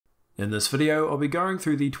In this video, I'll be going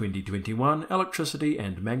through the 2021 Electricity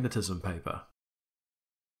and Magnetism paper.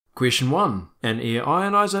 Question 1. An air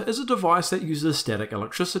ionizer is a device that uses static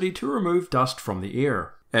electricity to remove dust from the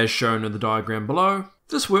air. As shown in the diagram below,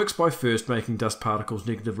 this works by first making dust particles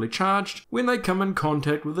negatively charged when they come in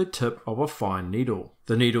contact with the tip of a fine needle.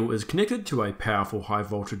 The needle is connected to a powerful high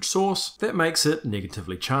voltage source that makes it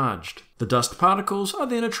negatively charged. The dust particles are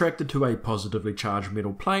then attracted to a positively charged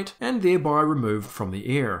metal plate and thereby removed from the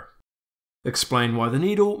air. Explain why the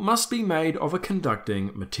needle must be made of a conducting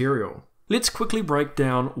material. Let's quickly break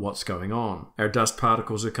down what's going on. Our dust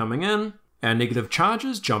particles are coming in, our negative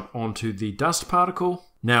charges jump onto the dust particle.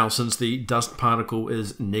 Now, since the dust particle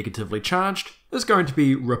is negatively charged, it's going to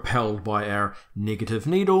be repelled by our negative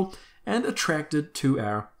needle and attracted to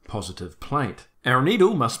our positive plate. Our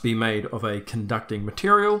needle must be made of a conducting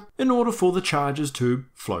material in order for the charges to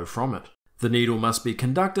flow from it. The needle must be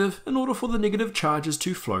conductive in order for the negative charges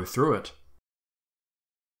to flow through it.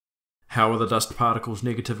 How are the dust particles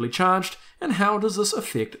negatively charged, and how does this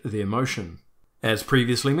affect their motion? As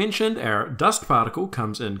previously mentioned, our dust particle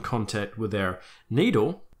comes in contact with our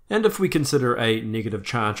needle, and if we consider a negative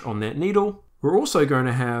charge on that needle, we're also going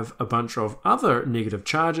to have a bunch of other negative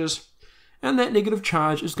charges, and that negative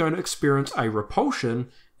charge is going to experience a repulsion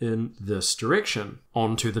in this direction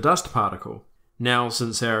onto the dust particle. Now,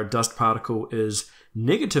 since our dust particle is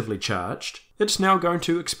negatively charged, it's now going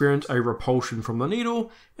to experience a repulsion from the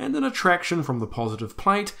needle and an attraction from the positive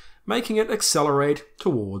plate, making it accelerate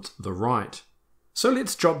towards the right. So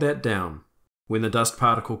let's jot that down. When the dust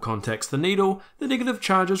particle contacts the needle, the negative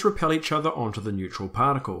charges repel each other onto the neutral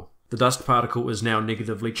particle. The dust particle is now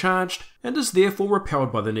negatively charged and is therefore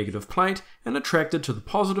repelled by the negative plate and attracted to the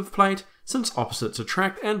positive plate, since opposites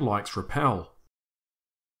attract and likes repel.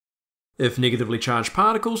 If negatively charged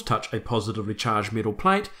particles touch a positively charged metal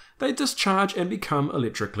plate, they discharge and become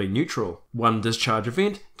electrically neutral. One discharge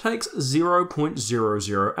event takes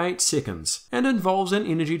 0.008 seconds and involves an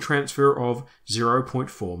energy transfer of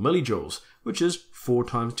 0.4 millijoules, which is 4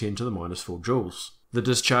 times 10 to the minus 4 joules. The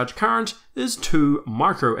discharge current is 2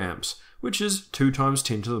 microamps, which is 2 times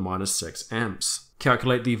 10 to the minus 6 amps.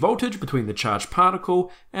 Calculate the voltage between the charged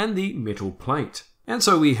particle and the metal plate. And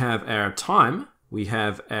so we have our time, we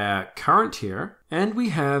have our current here, and we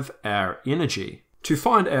have our energy. To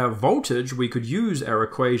find our voltage, we could use our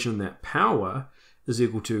equation that power is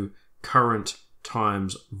equal to current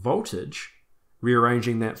times voltage,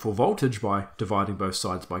 rearranging that for voltage by dividing both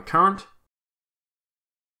sides by current.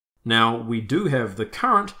 Now, we do have the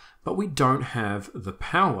current, but we don't have the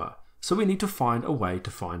power, so we need to find a way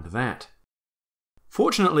to find that.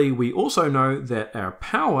 Fortunately, we also know that our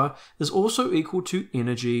power is also equal to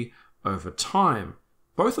energy over time,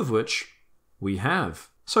 both of which we have.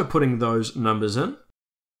 So putting those numbers in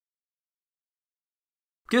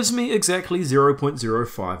gives me exactly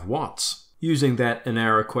 0.05 watts. Using that in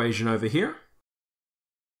our equation over here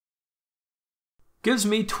gives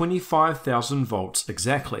me 25,000 volts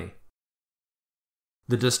exactly.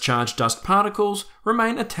 The discharged dust particles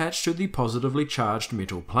remain attached to the positively charged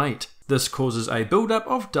metal plate. This causes a buildup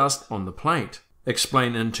of dust on the plate.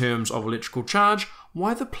 Explain in terms of electrical charge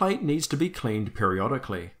why the plate needs to be cleaned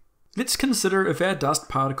periodically. Let's consider if our dust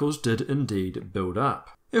particles did indeed build up.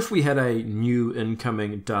 If we had a new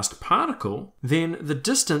incoming dust particle, then the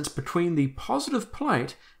distance between the positive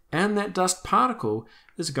plate and that dust particle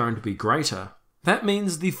is going to be greater. That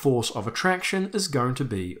means the force of attraction is going to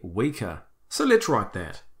be weaker. So let's write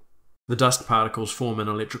that. The dust particles form an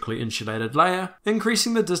electrically insulated layer,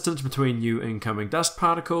 increasing the distance between new incoming dust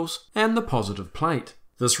particles and the positive plate.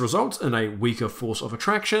 This results in a weaker force of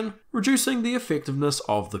attraction, reducing the effectiveness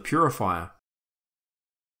of the purifier.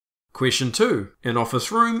 Question 2. An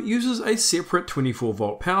office room uses a separate 24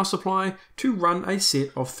 volt power supply to run a set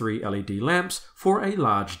of 3 LED lamps for a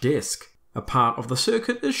large desk. A part of the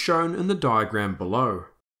circuit is shown in the diagram below.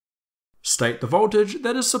 State the voltage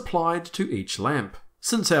that is supplied to each lamp.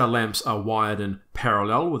 Since our lamps are wired in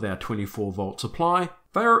parallel with our 24 volt supply,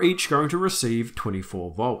 they are each going to receive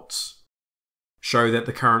 24 volts. Show that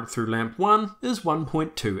the current through lamp 1 is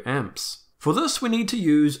 1.2 amps. For this, we need to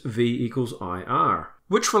use V equals IR,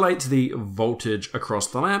 which relates the voltage across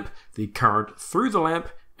the lamp, the current through the lamp,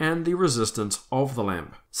 and the resistance of the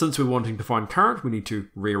lamp. Since we're wanting to find current, we need to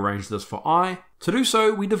rearrange this for I. To do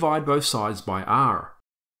so, we divide both sides by R.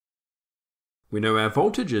 We know our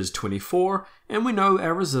voltage is 24, and we know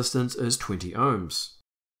our resistance is 20 ohms,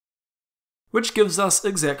 which gives us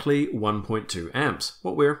exactly 1.2 amps,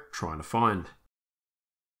 what we're trying to find.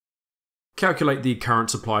 Calculate the current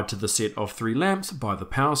supplied to the set of 3 lamps by the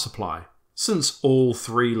power supply. since all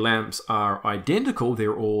three lamps are identical,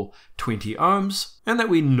 they're all 20 ohms, and that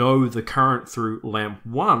we know the current through lamp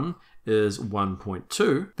 1 is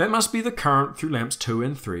 1.2, that must be the current through lamps 2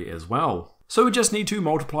 and 3 as well. So we just need to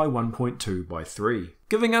multiply 1.2 by 3,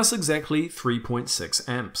 giving us exactly 3.6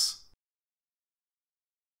 amps.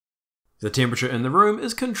 The temperature in the room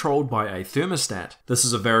is controlled by a thermostat. This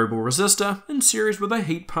is a variable resistor in series with a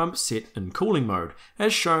heat pump set in cooling mode,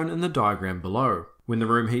 as shown in the diagram below. When the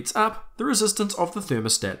room heats up, the resistance of the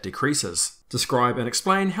thermostat decreases. Describe and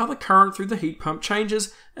explain how the current through the heat pump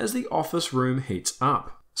changes as the office room heats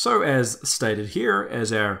up. So as stated here,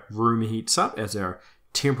 as our room heats up, as our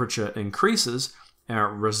temperature increases,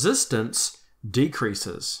 our resistance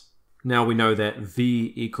decreases. Now we know that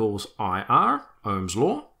V equals IR, Ohm's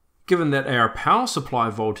law. Given that our power supply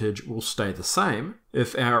voltage will stay the same,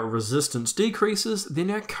 if our resistance decreases, then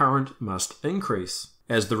our current must increase.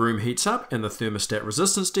 As the room heats up and the thermostat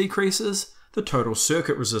resistance decreases, the total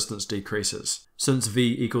circuit resistance decreases. Since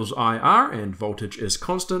V equals IR and voltage is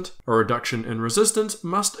constant, a reduction in resistance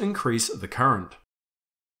must increase the current.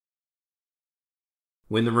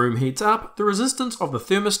 When the room heats up, the resistance of the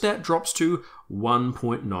thermostat drops to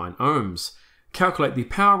 1.9 ohms. Calculate the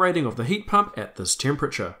power rating of the heat pump at this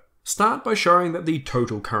temperature. Start by showing that the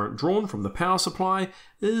total current drawn from the power supply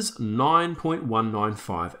is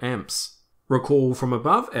 9.195 amps. Recall from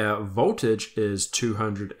above, our voltage is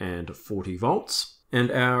 240 volts,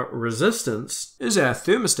 and our resistance is our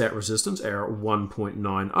thermostat resistance, our 1.9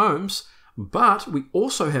 ohms, but we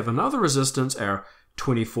also have another resistance, our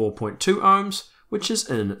 24.2 ohms, which is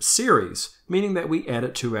in series, meaning that we add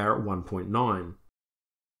it to our 1.9.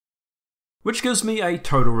 Which gives me a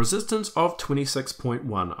total resistance of 26.1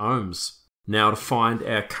 ohms. Now to find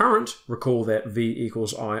our current, recall that V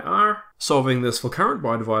equals IR, solving this for current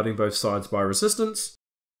by dividing both sides by resistance,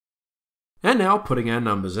 and now putting our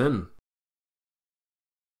numbers in.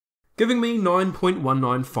 Giving me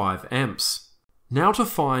 9.195 amps. Now to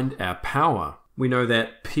find our power. We know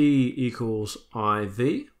that P equals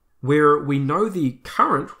IV, where we know the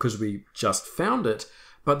current because we just found it,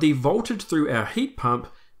 but the voltage through our heat pump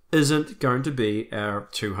isn't going to be our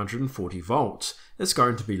 240 volts. It's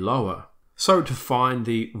going to be lower. So to find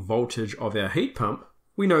the voltage of our heat pump,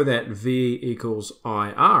 we know that V equals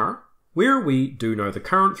IR, where we do know the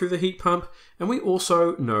current through the heat pump, and we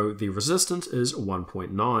also know the resistance is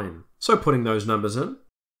 1.9. So putting those numbers in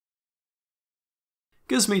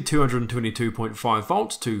gives me 222.5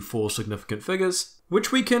 volts to 4 significant figures,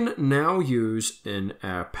 which we can now use in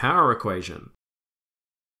our power equation,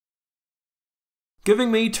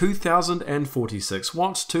 giving me 2046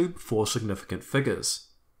 watts to 4 significant figures.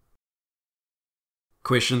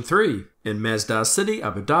 Question 3. In Masdar City,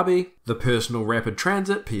 Abu Dhabi, the Personal Rapid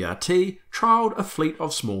Transit (PRT) trialled a fleet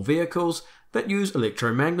of small vehicles that use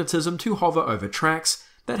electromagnetism to hover over tracks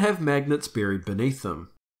that have magnets buried beneath them.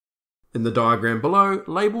 In the diagram below,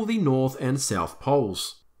 label the north and south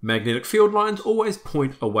poles. Magnetic field lines always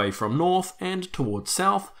point away from north and towards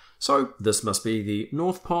south, so this must be the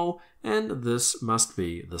North Pole and this must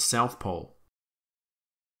be the South Pole.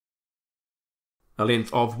 A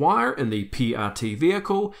length of wire in the PRT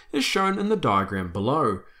vehicle is shown in the diagram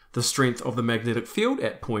below. The strength of the magnetic field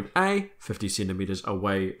at point A, 50 centimeters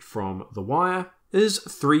away from the wire, is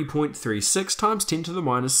 3.36 times 10 to the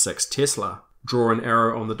minus 6 Tesla. Draw an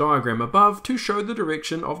arrow on the diagram above to show the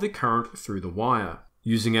direction of the current through the wire.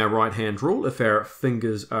 Using our right hand rule, if our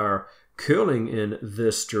fingers are curling in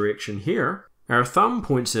this direction here, our thumb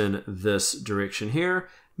points in this direction here,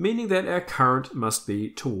 meaning that our current must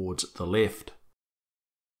be towards the left.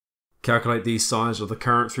 Calculate the size of the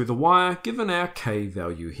current through the wire given our K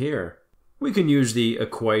value here. We can use the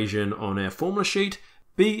equation on our formula sheet,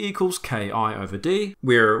 B equals Ki over D,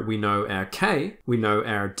 where we know our K, we know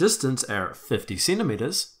our distance, our 50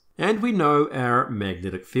 centimeters, and we know our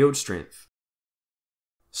magnetic field strength.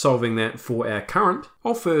 Solving that for our current,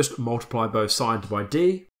 I'll first multiply both sides by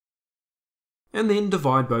D, and then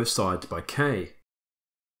divide both sides by K.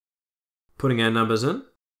 Putting our numbers in,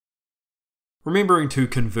 remembering to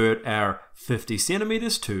convert our 50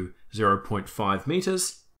 centimeters to 0.5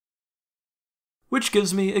 meters, which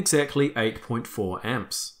gives me exactly 8.4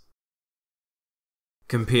 amps.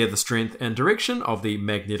 Compare the strength and direction of the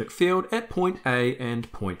magnetic field at point A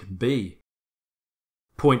and point B.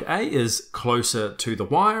 Point A is closer to the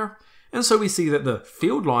wire, and so we see that the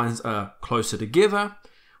field lines are closer together,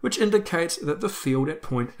 which indicates that the field at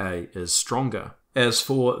point A is stronger. As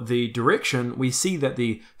for the direction, we see that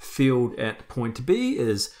the field at point B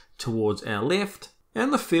is towards our left,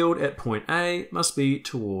 and the field at point A must be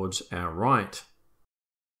towards our right.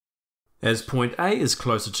 As point A is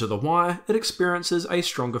closer to the wire, it experiences a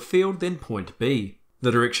stronger field than point B.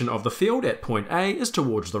 The direction of the field at point A is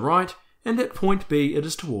towards the right, and at point B it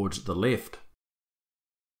is towards the left.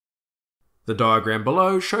 The diagram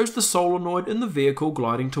below shows the solenoid in the vehicle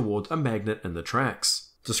gliding towards a magnet in the tracks.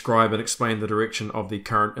 Describe and explain the direction of the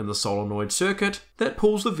current in the solenoid circuit that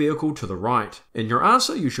pulls the vehicle to the right. In your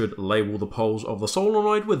answer, you should label the poles of the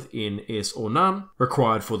solenoid with N, S, or none,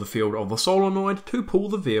 required for the field of the solenoid to pull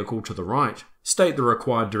the vehicle to the right. State the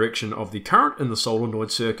required direction of the current in the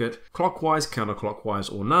solenoid circuit, clockwise,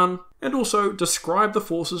 counterclockwise, or none, and also describe the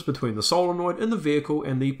forces between the solenoid in the vehicle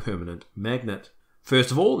and the permanent magnet.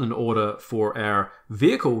 First of all, in order for our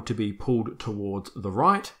vehicle to be pulled towards the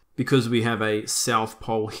right, because we have a south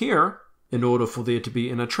pole here, in order for there to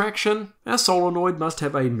be an attraction, our solenoid must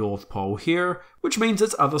have a north pole here, which means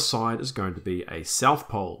its other side is going to be a south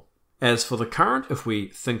pole. As for the current, if we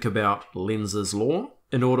think about Lenz's law,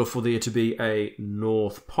 in order for there to be a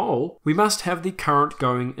north pole, we must have the current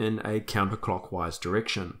going in a counterclockwise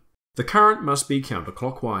direction. The current must be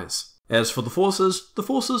counterclockwise. As for the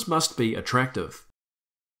forces must be attractive.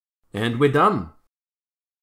 And we're done.